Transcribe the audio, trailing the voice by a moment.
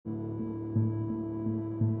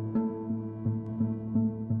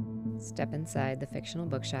Step inside the Fictional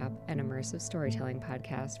Bookshop, an immersive storytelling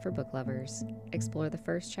podcast for book lovers. Explore the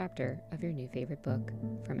first chapter of your new favorite book,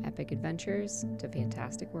 from epic adventures to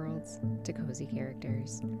fantastic worlds to cozy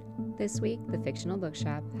characters. This week, the Fictional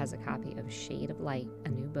Bookshop has a copy of Shade of Light, a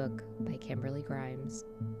new book by Kimberly Grimes.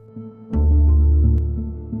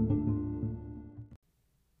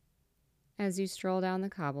 As you stroll down the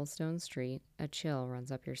cobblestone street, a chill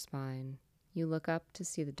runs up your spine. You look up to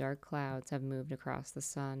see the dark clouds have moved across the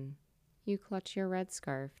sun. You clutch your red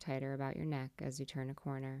scarf tighter about your neck as you turn a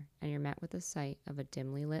corner, and you're met with the sight of a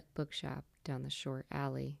dimly lit bookshop down the short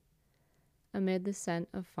alley. Amid the scent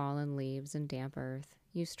of fallen leaves and damp earth,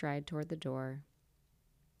 you stride toward the door.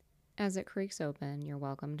 As it creaks open, you're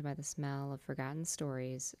welcomed by the smell of forgotten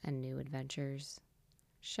stories and new adventures.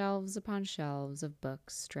 Shelves upon shelves of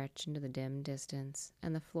books stretch into the dim distance,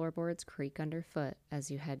 and the floorboards creak underfoot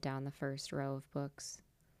as you head down the first row of books.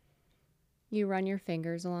 You run your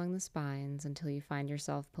fingers along the spines until you find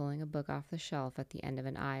yourself pulling a book off the shelf at the end of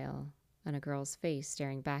an aisle, and a girl's face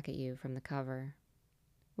staring back at you from the cover.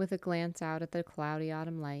 With a glance out at the cloudy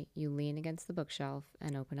autumn light, you lean against the bookshelf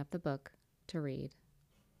and open up the book to read.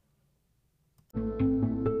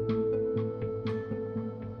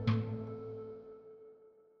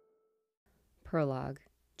 Prologue,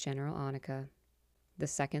 General Annika. The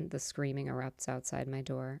second the screaming erupts outside my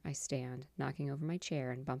door, I stand, knocking over my chair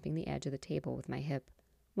and bumping the edge of the table with my hip.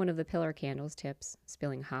 One of the pillar candles tips,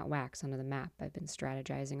 spilling hot wax onto the map I've been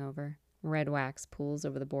strategizing over. Red wax pools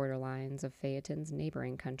over the borderlines of Phaeton's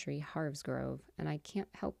neighboring country, Harvesgrove, and I can't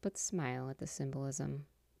help but smile at the symbolism.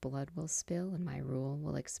 Blood will spill and my rule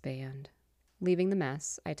will expand. Leaving the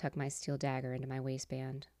mess, I tuck my steel dagger into my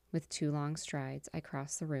waistband. With 2 long strides, I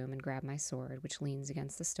cross the room and grab my sword, which leans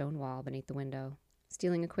against the stone wall beneath the window.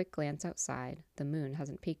 Stealing a quick glance outside, the moon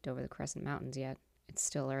hasn't peeked over the Crescent Mountains yet. It's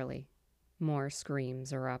still early. More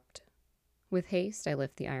screams erupt. With haste, I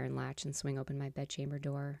lift the iron latch and swing open my bedchamber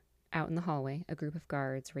door. Out in the hallway, a group of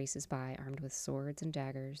guards races by, armed with swords and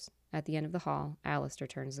daggers. At the end of the hall, Alistair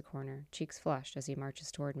turns the corner, cheeks flushed as he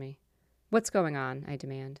marches toward me. "What's going on?" I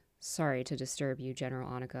demand. "Sorry to disturb you, General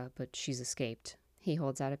Annika, but she's escaped." He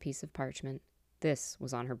holds out a piece of parchment. "This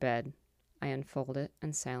was on her bed." I unfold it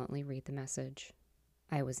and silently read the message.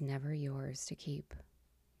 "I was never yours to keep."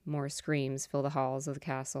 More screams fill the halls of the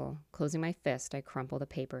castle. Closing my fist, I crumple the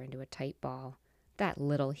paper into a tight ball. That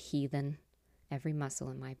little heathen. Every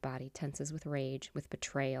muscle in my body tenses with rage, with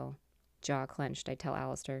betrayal. Jaw clenched, I tell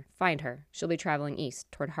Alistair, "Find her. She'll be traveling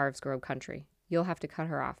east, toward Harvesgrove country. You'll have to cut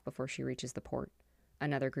her off before she reaches the port."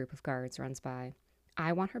 Another group of guards runs by.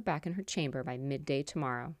 "I want her back in her chamber by midday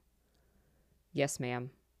tomorrow." "Yes,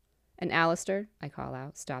 ma'am." "And Alistair," I call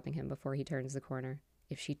out, stopping him before he turns the corner,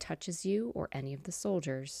 "if she touches you or any of the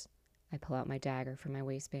soldiers," I pull out my dagger from my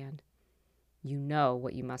waistband, "you know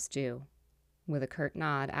what you must do." With a curt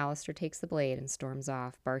nod, Alistair takes the blade and storms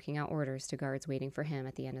off, barking out orders to guards waiting for him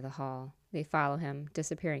at the end of the hall. They follow him,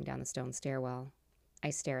 disappearing down the stone stairwell. I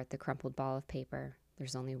stare at the crumpled ball of paper.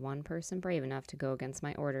 There's only one person brave enough to go against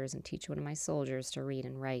my orders and teach one of my soldiers to read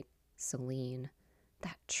and write. Celine.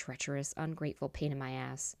 That treacherous, ungrateful pain in my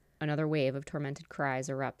ass. Another wave of tormented cries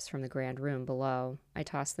erupts from the grand room below. I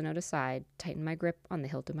toss the note aside, tighten my grip on the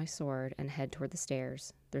hilt of my sword, and head toward the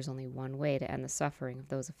stairs. There's only one way to end the suffering of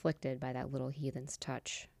those afflicted by that little heathen's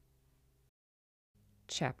touch.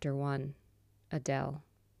 Chapter 1. Adele.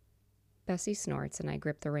 Bessie snorts and I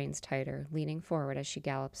grip the reins tighter, leaning forward as she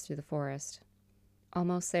gallops through the forest.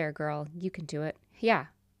 "Almost there, girl. You can do it." "Yeah."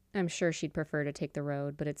 I'm sure she'd prefer to take the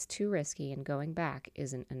road, but it's too risky and going back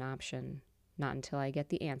isn't an option. Not until I get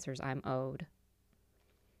the answers I'm owed.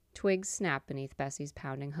 Twigs snap beneath Bessie's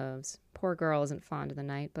pounding hooves. Poor girl isn't fond of the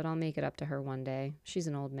night, but I'll make it up to her one day. She's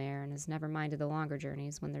an old mare and has never minded the longer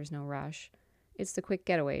journeys when there's no rush. It's the quick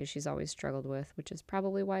getaways she's always struggled with, which is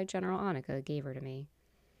probably why General Annika gave her to me.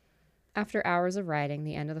 After hours of riding,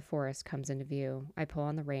 the end of the forest comes into view. I pull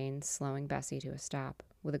on the reins, slowing Bessie to a stop.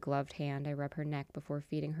 With a gloved hand, I rub her neck before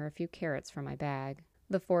feeding her a few carrots from my bag.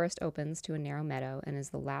 The forest opens to a narrow meadow and is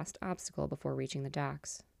the last obstacle before reaching the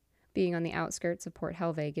docks. Being on the outskirts of Port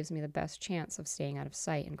Helve gives me the best chance of staying out of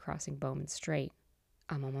sight and crossing Bowman Strait.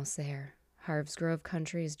 I'm almost there. Harvesgrove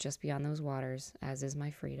country is just beyond those waters, as is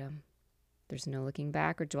my freedom. There's no looking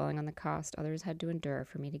back or dwelling on the cost others had to endure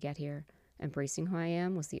for me to get here. Embracing who I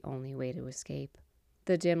am was the only way to escape.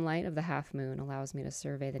 The dim light of the half-moon allows me to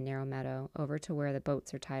survey the narrow meadow over to where the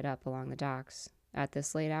boats are tied up along the docks. At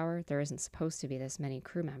this late hour, there isn't supposed to be this many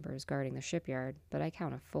crew members guarding the shipyard, but I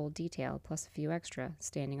count a full detail plus a few extra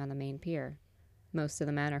standing on the main pier. Most of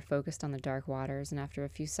the men are focused on the dark waters, and after a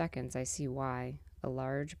few seconds I see why. a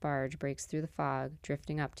large barge breaks through the fog,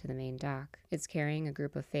 drifting up to the main dock. It's carrying a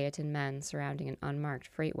group of Phaeton men surrounding an unmarked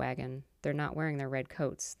freight wagon. They're not wearing their red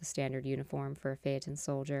coats, the standard uniform for a Phaeton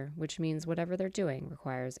soldier, which means whatever they're doing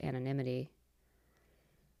requires anonymity.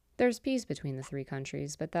 There's peace between the three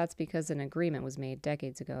countries, but that's because an agreement was made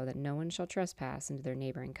decades ago that no one shall trespass into their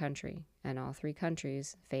neighboring country, and all three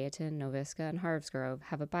countries, Phaeton, Noviska, and Harvsgrove,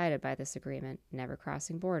 have abided by this agreement, never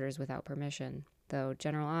crossing borders without permission, though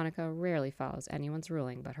General Annika rarely follows anyone's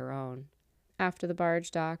ruling but her own. After the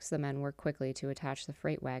barge docks, the men work quickly to attach the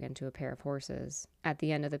freight wagon to a pair of horses. At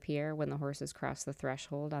the end of the pier, when the horses cross the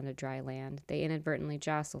threshold onto dry land, they inadvertently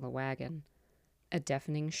jostle the wagon. A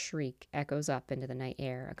deafening shriek echoes up into the night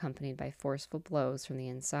air, accompanied by forceful blows from the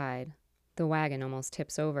inside. The wagon almost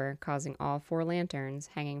tips over, causing all 4 lanterns,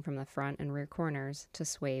 hanging from the front and rear corners, to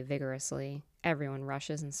sway vigorously. Everyone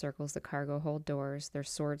rushes and circles the cargo hold doors, their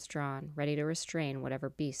swords drawn, ready to restrain whatever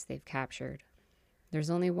beast they've captured. There's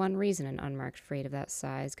only one reason an unmarked freight of that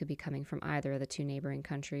size could be coming from either of the 2 neighboring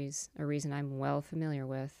countries, a reason I'm well familiar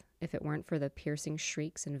with. If it weren't for the piercing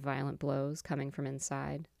shrieks and violent blows coming from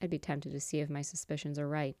inside, I'd be tempted to see if my suspicions are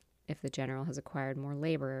right, if the general has acquired more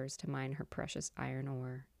laborers to mine her precious iron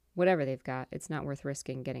ore. Whatever they've got, it's not worth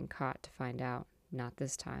risking getting caught to find out. Not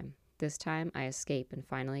this time. This time, I escape and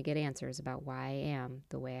finally get answers about why I am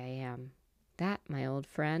the way I am. That, my old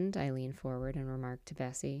friend, I lean forward and remark to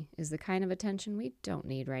Bessie, is the kind of attention we don't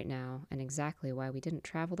need right now, and exactly why we didn't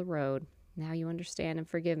travel the road. Now you understand and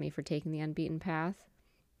forgive me for taking the unbeaten path?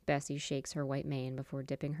 Bessie shakes her white mane before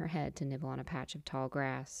dipping her head to nibble on a patch of tall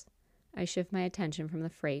grass. I shift my attention from the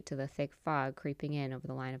freight to the thick fog creeping in over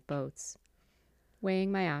the line of boats.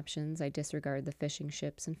 Weighing my options, I disregard the fishing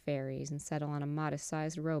ships and ferries and settle on a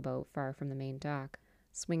modest-sized rowboat far from the main dock.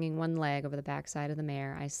 Swinging one leg over the backside of the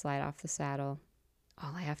mare, I slide off the saddle.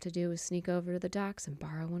 All I have to do is sneak over to the docks and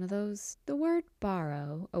borrow one of those. The word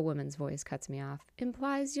borrow, a woman's voice cuts me off,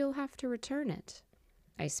 implies you'll have to return it.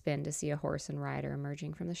 I spin to see a horse and rider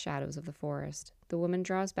emerging from the shadows of the forest. The woman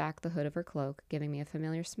draws back the hood of her cloak, giving me a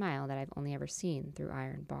familiar smile that I've only ever seen through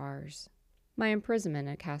iron bars. My imprisonment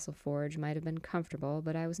at Castle Forge might have been comfortable,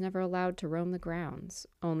 but I was never allowed to roam the grounds.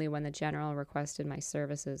 Only when the general requested my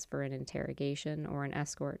services for an interrogation or an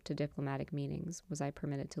escort to diplomatic meetings was I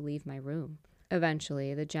permitted to leave my room.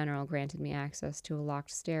 Eventually, the general granted me access to a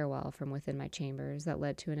locked stairwell from within my chambers that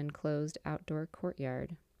led to an enclosed outdoor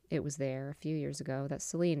courtyard. It was there, a few years ago, that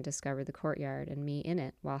Celine discovered the courtyard and me in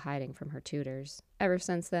it while hiding from her tutors. Ever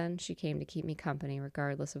since then, she came to keep me company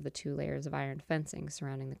regardless of the 2 layers of iron fencing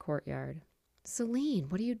surrounding the courtyard. Celine,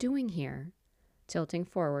 what are you doing here? Tilting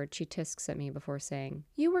forward, she tisks at me before saying,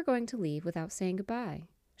 You were going to leave without saying goodbye.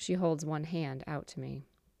 She holds one hand out to me.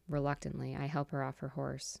 Reluctantly, I help her off her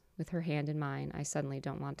horse. With her hand in mine, I suddenly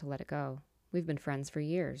don't want to let it go. We've been friends for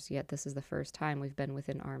years, yet this is the first time we've been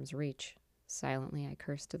within arm's reach. Silently, I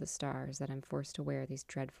curse to the stars that I'm forced to wear these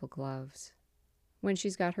dreadful gloves. When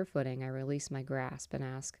she's got her footing, I release my grasp and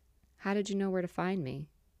ask, How did you know where to find me?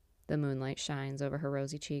 The moonlight shines over her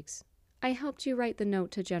rosy cheeks. I helped you write the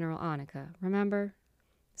note to General Annika, remember?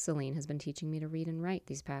 Celine has been teaching me to read and write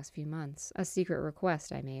these past few months, a secret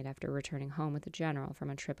request I made after returning home with the general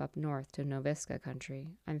from a trip up north to Noviska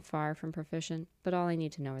country. I'm far from proficient, but all I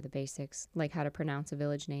need to know are the basics, like how to pronounce a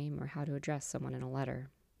village name or how to address someone in a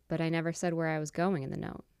letter. But I never said where I was going in the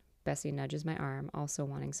note. Bessie nudges my arm, also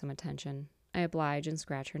wanting some attention. I oblige and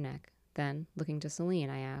scratch her neck. Then, looking to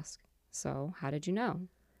Celine, I ask, So, how did you know?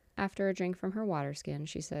 After a drink from her water skin,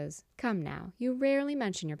 she says, Come now, you rarely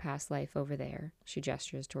mention your past life over there. She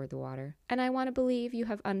gestures toward the water. And I want to believe you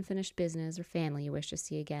have unfinished business or family you wish to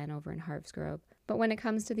see again over in Harvsgrove. But when it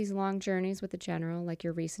comes to these long journeys with the general, like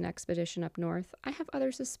your recent expedition up north, I have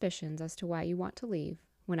other suspicions as to why you want to leave.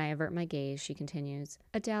 When I avert my gaze, she continues,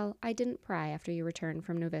 Adele, I didn't pry after you returned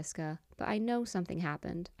from Noviska, but I know something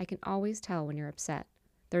happened. I can always tell when you're upset.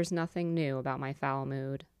 There's nothing new about my foul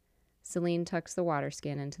mood. Celine tucks the water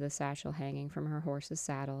skin into the satchel hanging from her horse's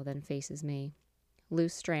saddle, then faces me.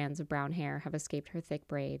 Loose strands of brown hair have escaped her thick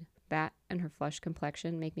braid. That and her flushed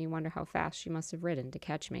complexion make me wonder how fast she must have ridden to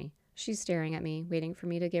catch me. She's staring at me, waiting for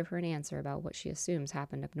me to give her an answer about what she assumes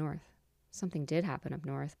happened up north. Something did happen up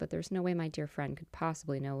north, but there's no way my dear friend could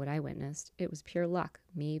possibly know what I witnessed. It was pure luck,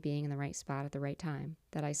 me being in the right spot at the right time,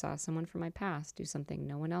 that I saw someone from my past do something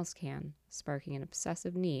no one else can, sparking an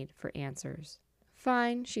obsessive need for answers.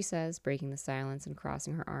 Fine, she says, breaking the silence and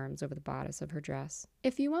crossing her arms over the bodice of her dress.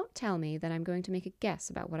 If you won't tell me, then I'm going to make a guess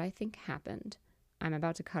about what I think happened. I'm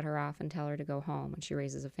about to cut her off and tell her to go home when she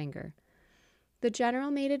raises a finger. The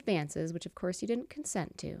general made advances, which of course you didn't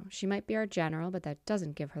consent to. She might be our general, but that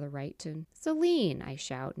doesn't give her the right to... Celine, I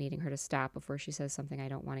shout, needing her to stop before she says something I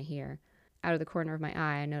don't want to hear. Out of the corner of my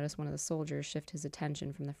eye, I notice one of the soldiers shift his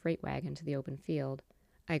attention from the freight wagon to the open field.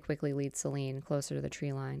 I quickly lead Celine closer to the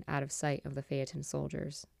tree line, out of sight of the Phaeton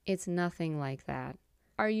soldiers. It's nothing like that.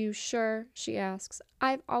 Are you sure? She asks.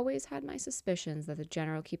 I've always had my suspicions that the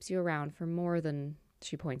general keeps you around for more than,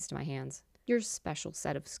 she points to my hands, your special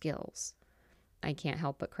set of skills. I can't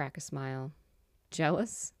help but crack a smile.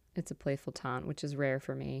 Jealous? It's a playful taunt, which is rare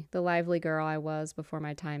for me. The lively girl I was before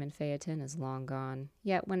my time in Phaeton is long gone.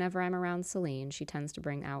 Yet whenever I'm around Celine, she tends to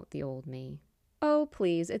bring out the old me. Oh,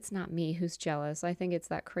 please, it's not me who's jealous. I think it's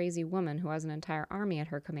that crazy woman who has an entire army at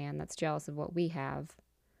her command that's jealous of what we have.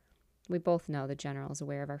 We both know the general is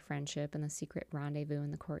aware of our friendship and the secret rendezvous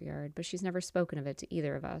in the courtyard, but she's never spoken of it to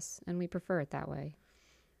either of us, and we prefer it that way.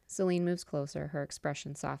 Celine moves closer, her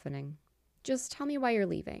expression softening. Just tell me why you're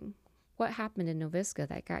leaving. What happened in Noviska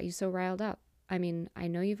that got you so riled up? I mean, I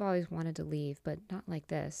know you've always wanted to leave, but not like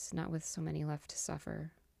this, not with so many left to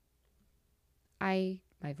suffer.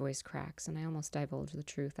 My voice cracks, and I almost divulge the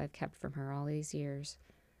truth I've kept from her all these years.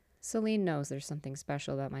 Celine knows there's something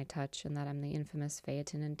special about my touch and that I'm the infamous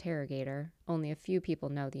Phaeton interrogator. Only a few people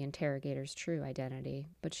know the interrogator's true identity,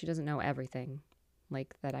 but she doesn't know everything.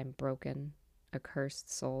 Like that I'm broken, a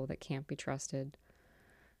cursed soul that can't be trusted,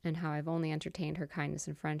 and how I've only entertained her kindness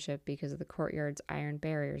and friendship because of the courtyard's iron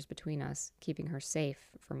barriers between us, keeping her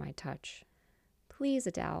safe from my touch. Please,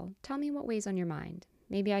 Adele, tell me what weighs on your mind.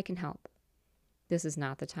 Maybe I can help. This is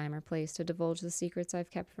not the time or place to divulge the secrets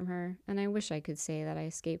I've kept from her, and I wish I could say that I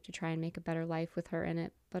escaped to try and make a better life with her in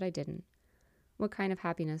it, but I didn't. What kind of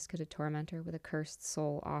happiness could a tormentor with a cursed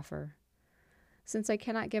soul offer? Since I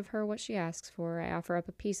cannot give her what she asks for, I offer up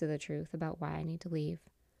a piece of the truth about why I need to leave.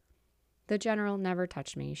 The general never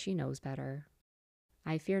touched me. She knows better.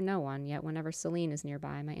 I fear no one, yet whenever Celine is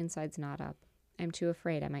nearby, my insides knot up. I'm too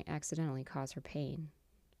afraid I might accidentally cause her pain.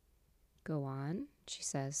 Go on, she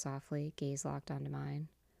says softly, gaze locked onto mine.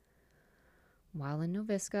 While in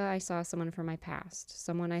Noviska, I saw someone from my past,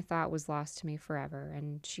 someone I thought was lost to me forever,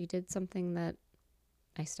 and she did something that...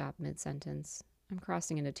 I stop mid-sentence. I'm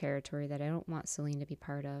crossing into territory that I don't want Celine to be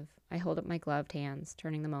part of. I hold up my gloved hands,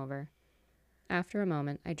 turning them over. After a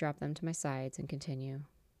moment, I drop them to my sides and continue.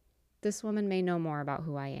 This woman may know more about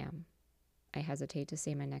who I am. I hesitate to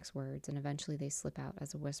say my next words, and eventually they slip out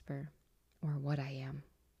as a whisper. Or what I am.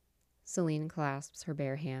 Celine clasps her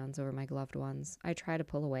bare hands over my gloved ones. I try to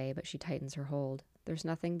pull away, but she tightens her hold. There's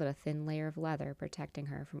nothing but a thin layer of leather protecting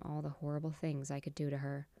her from all the horrible things I could do to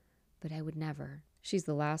her. But I would never. She's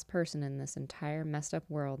the last person in this entire messed up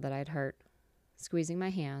world that I'd hurt. Squeezing my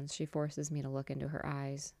hands, she forces me to look into her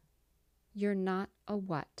eyes. You're not a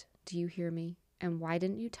what? Do you hear me? And why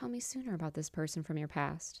didn't you tell me sooner about this person from your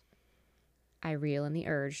past? I reel in the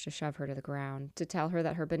urge to shove her to the ground, to tell her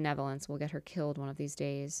that her benevolence will get her killed one of these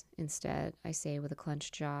days. Instead, I say with a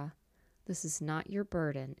clenched jaw, this is not your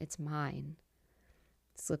burden, it's mine.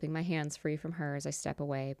 Slipping my hands free from hers, I step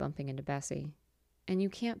away, bumping into Bessie. And you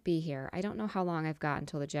can't be here. I don't know how long I've got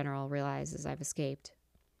until the general realizes I've escaped.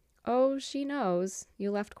 Oh, she knows.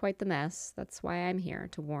 You left quite the mess. That's why I'm here,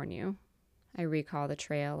 to warn you. I recall the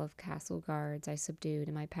trail of castle guards I subdued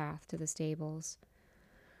in my path to the stables.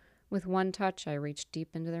 With one touch, I reached deep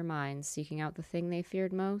into their minds, seeking out the thing they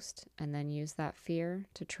feared most, and then used that fear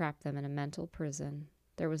to trap them in a mental prison.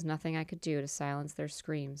 There was nothing I could do to silence their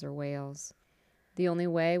screams or wails. The only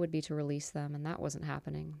way would be to release them, and that wasn't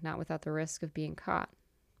happening, not without the risk of being caught.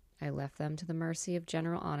 I left them to the mercy of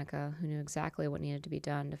General Annika, who knew exactly what needed to be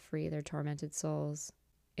done to free their tormented souls.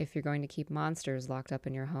 If you're going to keep monsters locked up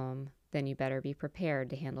in your home, then you better be prepared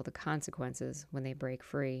to handle the consequences when they break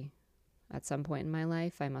free. At some point in my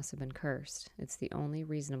life, I must have been cursed. It's the only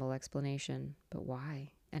reasonable explanation. But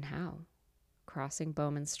why? And how? Crossing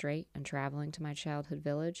Bowman Strait and traveling to my childhood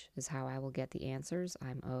village is how I will get the answers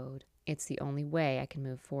I'm owed. It's the only way I can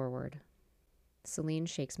move forward. Celine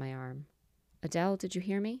shakes my arm. Adele, did you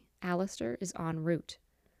hear me? Alistair is en route.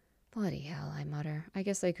 Bloody hell, I mutter. I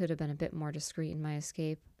guess I could have been a bit more discreet in my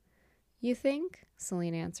escape. You think?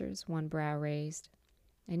 Celine answers, one brow raised.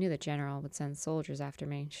 I knew the general would send soldiers after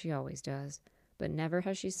me. She always does. But never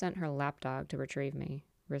has she sent her lapdog to retrieve me.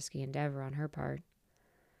 Risky endeavor on her part.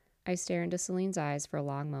 I stare into Celine's eyes for a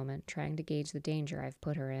long moment, trying to gauge the danger I've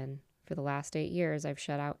put her in. For the last 8 years, I've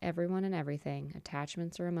shut out everyone and everything.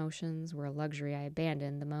 Attachments or emotions were a luxury I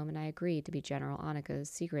abandoned the moment I agreed to be General Annika's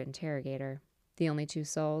secret interrogator. The only 2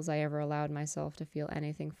 souls I ever allowed myself to feel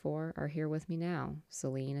anything for are here with me now,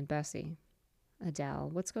 Celine and Bessie. Adele,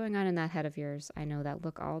 what's going on in that head of yours? I know that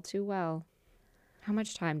look all too well. How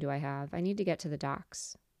much time do I have? I need to get to the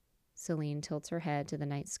docks. Celine tilts her head to the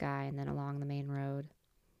night sky and then along the main road.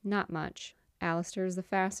 Not much. Alistair is the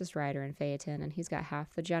fastest rider in Phaeton, and he's got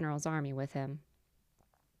half the general's army with him.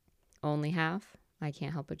 Only half? I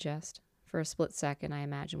can't help but jest. For a split second, I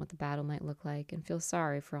imagine what the battle might look like and feel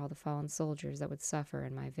sorry for all the fallen soldiers that would suffer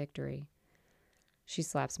in my victory. She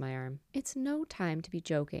slaps my arm. It's no time to be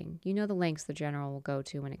joking. You know the lengths the general will go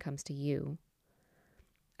to when it comes to you.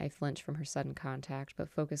 I flinch from her sudden contact, but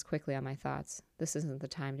focus quickly on my thoughts. This isn't the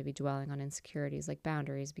time to be dwelling on insecurities like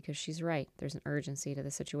boundaries, because she's right. There's an urgency to the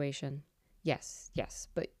situation. Yes,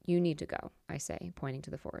 but you need to go, I say, pointing to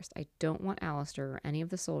the forest. I don't want Alistair or any of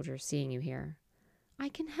the soldiers seeing you here. I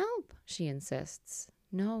can help, she insists.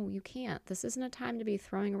 No, you can't. This isn't a time to be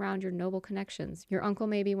throwing around your noble connections. Your uncle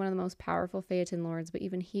may be one of the most powerful Phaeton lords, but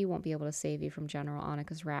even he won't be able to save you from General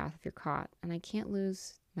Annika's wrath if you're caught, and I can't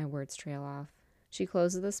lose... My words trail off. She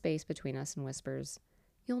closes the space between us and whispers,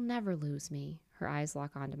 You'll never lose me. Her eyes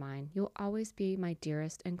lock onto mine. You'll always be my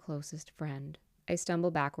dearest and closest friend. I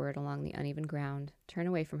stumble backward along the uneven ground, turn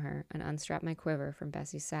away from her, and unstrap my quiver from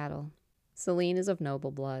Bessie's saddle. Celine is of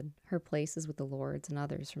noble blood. Her place is with the lords and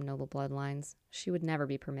others from noble bloodlines. She would never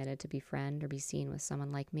be permitted to befriend or be seen with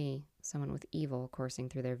someone like me, someone with evil coursing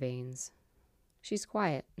through their veins. She's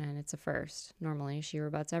quiet, and it's a first. Normally, she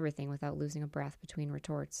rebuts everything without losing a breath between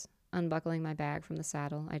retorts. Unbuckling my bag from the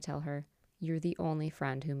saddle, I tell her, You're the only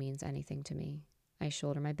friend who means anything to me. I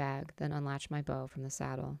shoulder my bag, then unlatch my bow from the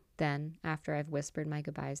saddle. Then, after I've whispered my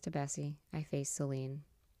goodbyes to Bessie, I face Celine.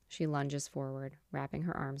 She lunges forward, wrapping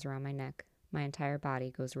her arms around my neck. My entire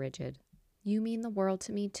body goes rigid. You mean the world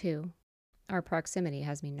to me, too. Our proximity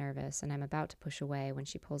has me nervous, and I'm about to push away when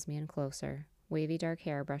she pulls me in closer. Wavy dark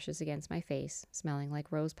hair brushes against my face, smelling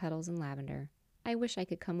like rose petals and lavender. I wish I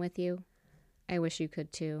could come with you. I wish you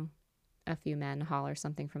could, too. A few men holler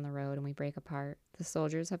something from the road, and we break apart. The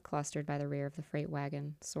soldiers have clustered by the rear of the freight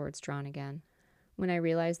wagon, swords drawn again. When I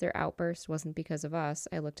realized their outburst wasn't because of us,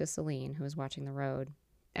 I looked to Celine, who was watching the road.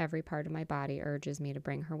 Every part of my body urges me to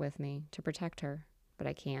bring her with me, to protect her, but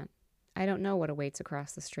I can't. I don't know what awaits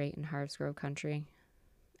across the strait in Harvesgrove country.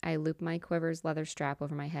 I loop my quiver's leather strap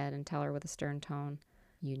over my head and tell her with a stern tone,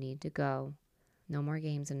 You need to go. No more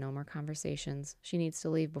games and no more conversations. She needs to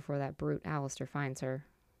leave before that brute Alistair finds her.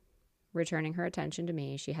 Returning her attention to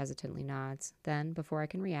me, she hesitantly nods. Then, before I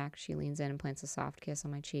can react, she leans in and plants a soft kiss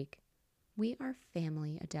on my cheek. We are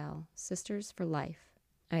family, Adele. Sisters for life.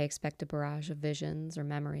 I expect a barrage of visions or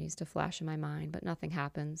memories to flash in my mind, but nothing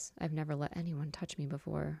happens. I've never let anyone touch me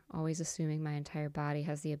before, always assuming my entire body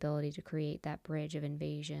has the ability to create that bridge of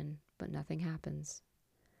invasion, but nothing happens.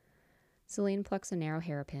 Celine plucks a narrow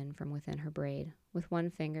hairpin from within her braid. With one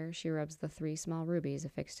finger, she rubs the 3 small rubies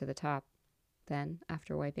affixed to the top. Then,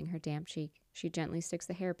 after wiping her damp cheek, she gently sticks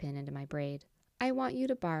the hairpin into my braid. I want you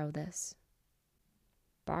to borrow this.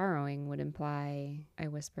 Borrowing would imply, I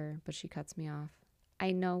whisper, but she cuts me off.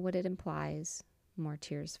 I know what it implies. More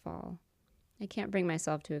tears fall. I can't bring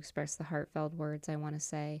myself to express the heartfelt words I want to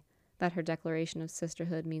say, that her declaration of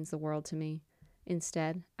sisterhood means the world to me.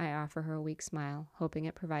 Instead, I offer her a weak smile, hoping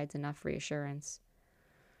it provides enough reassurance.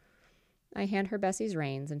 I hand her Bessie's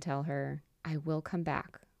reins and tell her, I will come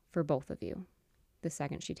back, for both of you. The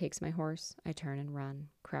second she takes my horse, I turn and run,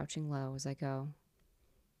 crouching low as I go.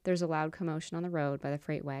 There's a loud commotion on the road by the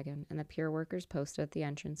freight wagon, and the pier workers posted at the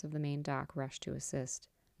entrance of the main dock rush to assist.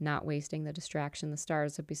 Not wasting the distraction the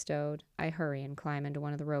stars have bestowed, I hurry and climb into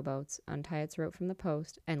one of the rowboats, untie its rope from the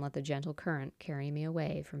post, and let the gentle current carry me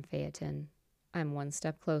away from Phaeton. I'm one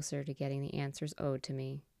step closer to getting the answers owed to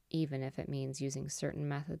me, even if it means using certain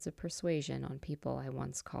methods of persuasion on people I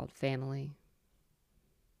once called family.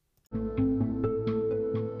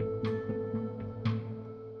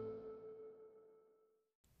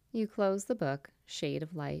 You close the book, Shade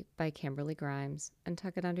of Light by Kimberly Grimes, and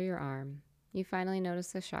tuck it under your arm. You finally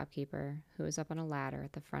notice the shopkeeper, who is up on a ladder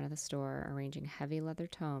at the front of the store arranging heavy leather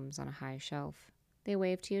tomes on a high shelf. They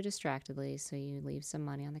wave to you distractedly, so you leave some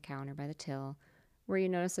money on the counter by the till, where you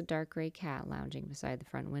notice a dark gray cat lounging beside the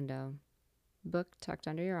front window. Book tucked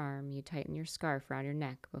under your arm, you tighten your scarf around your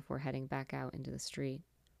neck before heading back out into the street.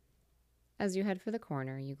 As you head for the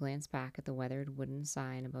corner, you glance back at the weathered wooden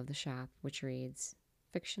sign above the shop, which reads,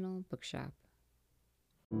 Fictional Bookshop.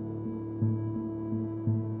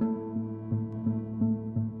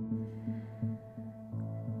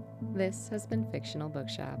 This has been Fictional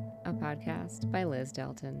Bookshop, a podcast by Liz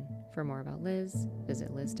Delton. For more about Liz,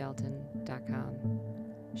 visit lizdelton.com.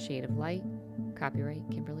 Shade of Light, copyright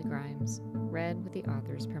Kimberly Grimes, read with the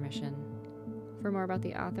author's permission. For more about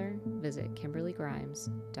the author, visit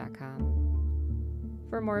kimberlygrimes.com.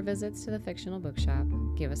 For more visits to the Fictional Bookshop,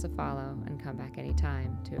 give us a follow and come back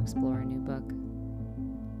anytime to explore a new book.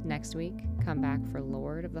 Next week, come back for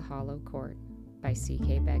Lord of the Hollow Court by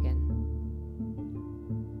C.K. Beggin.